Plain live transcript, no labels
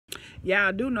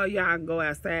Y'all do know y'all can go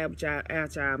outside with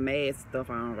y'all mask stuff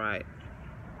on, right?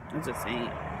 I'm just saying.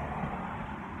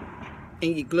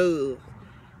 And your gloves.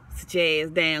 Sit your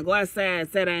ass down. Go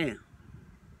outside, sit down.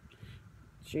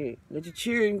 Shit. Let your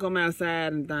children come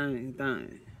outside and things.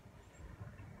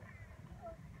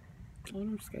 Oh,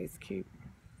 them skates cute.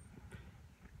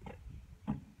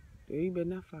 You better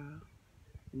not fall.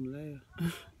 I'm laugh.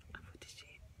 I put this shit.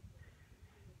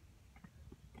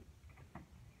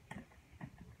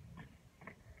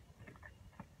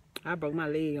 I broke my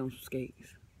leg on some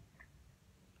skates.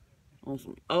 On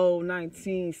some old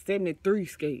 1973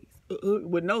 skates.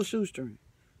 With no shoestring.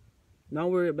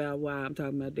 Don't worry about why I'm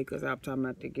talking about that, because I'm talking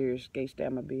about the girl skates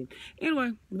down my bed.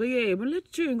 Anyway, but yeah, but let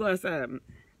the children go outside.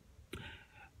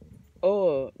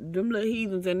 Oh, them little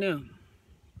heathens in there.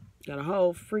 Got a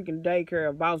whole freaking daycare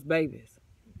of boss babies.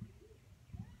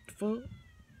 Fuck.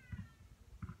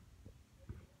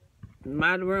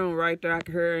 My room right there, I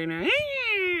can hear her in there.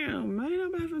 Damn, man,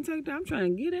 I'm about to take that. I'm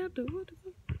trying to get out there. What the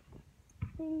fuck?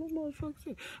 What the motherfucker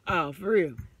say? Oh, for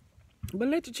real. But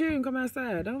let your children come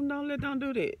outside. Don't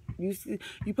do that. You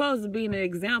supposed to be an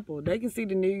example. They can see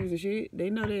the news and shit. They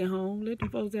know they're at home. Let them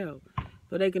folks out.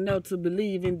 So they can know to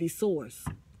believe in the source.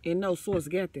 And no source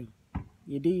got them.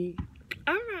 You dig?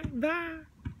 All right, bye.